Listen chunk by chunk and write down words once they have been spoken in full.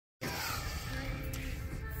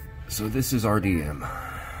So this is RDM.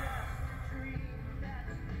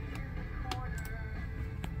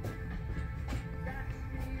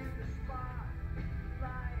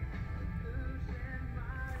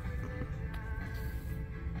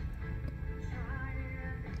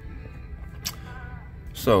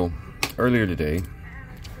 So earlier today,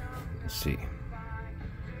 let's see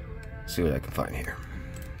what I can find here.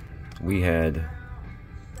 We had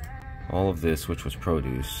all of this, which was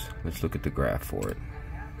produce. Let's look at the graph for it.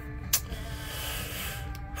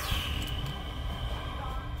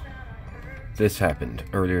 This happened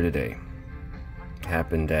earlier today. It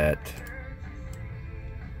happened at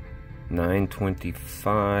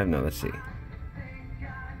 9:25. No, let's see.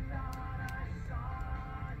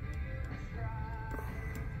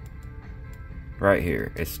 Right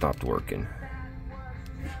here, it stopped working.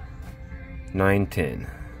 9:10,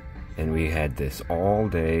 and we had this all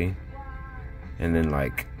day, and then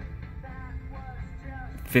like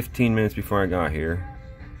 15 minutes before I got here,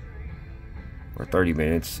 or 30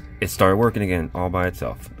 minutes, it started working again all by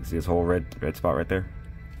itself. See this whole red spot right there?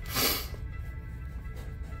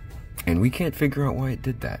 And we can't figure out why it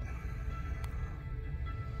did that.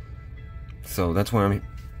 So that's what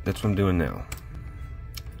I'm doing now.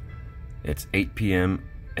 It's 8 p.m.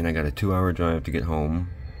 and I got a 2-hour drive to get home.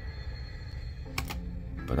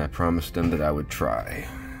 But I promised them that I would try.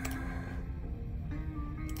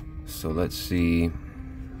 So let's see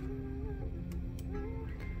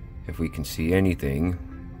if we can see anything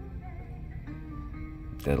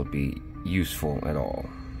that'll be useful at all.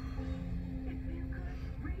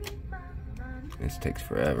 This takes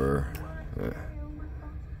forever.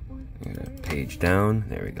 Page down.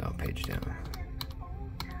 There we go, page down.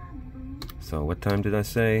 So what time did I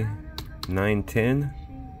say? 9:10?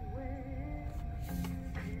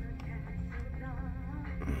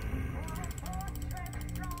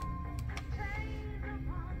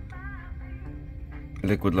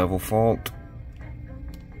 Liquid level fault.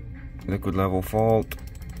 Liquid level fault.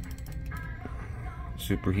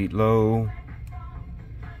 Superheat low.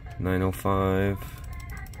 9:05.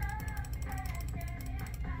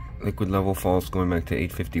 Liquid level faults going back to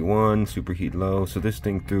 8:51. Superheat low. So this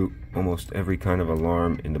thing threw almost every kind of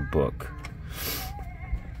alarm in the book.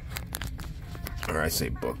 Or I say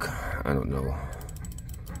book. I don't know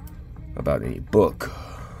about any book.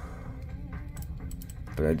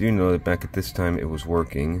 But I do know that back at this time it was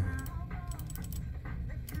working.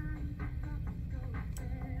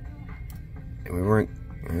 And we weren't,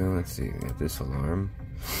 let's see, we got this alarm.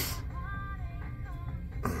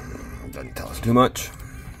 Doesn't tell us too much.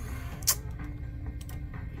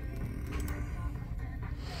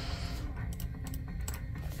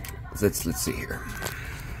 Let's see here.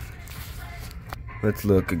 Let's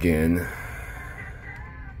look again.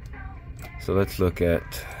 So let's look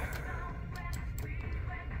at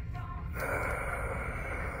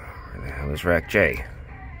where the hell is rack J?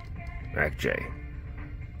 Rack J.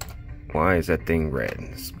 Why is that thing red?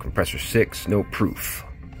 It's compressor 6, no proof.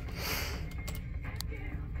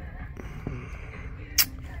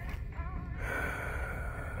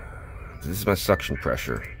 This is my suction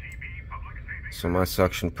pressure. So my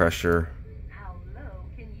suction pressure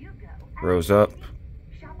rose up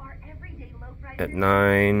at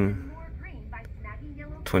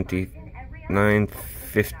 9:20,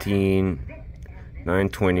 9:15,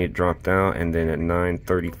 9:20 it dropped out, and then at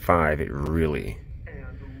 9:35 it really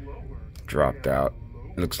dropped out.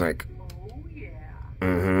 Looks like,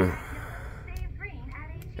 and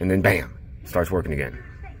then bam, starts working again.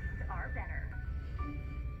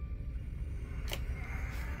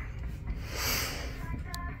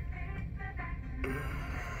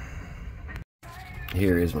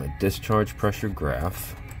 Here is my discharge pressure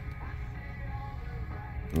graph.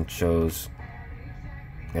 It shows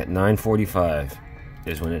at 9:45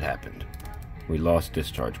 is when it happened. We lost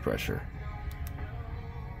discharge pressure.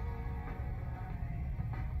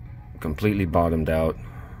 Completely bottomed out.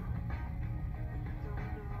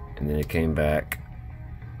 And then it came back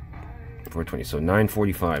 4:20. So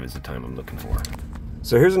 9:45 is the time I'm looking for.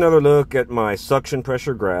 So here's another look at my suction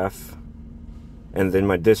pressure graph. And then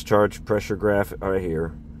my discharge pressure graph right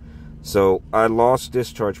here. So I lost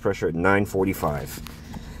discharge pressure at 9:45.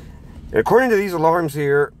 According to these alarms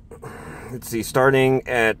here, let's see, starting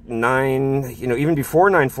at 9, even before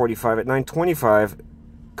 9:45, at 9:25,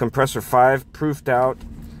 compressor 5 proofed out,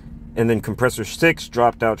 and then compressor 6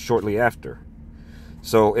 dropped out shortly after.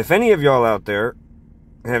 So if any of y'all out there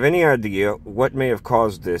have any idea what may have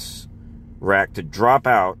caused this rack to drop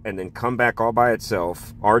out and then come back all by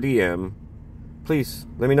itself, RDM, please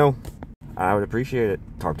let me know. I would appreciate it.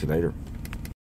 Talk to you later.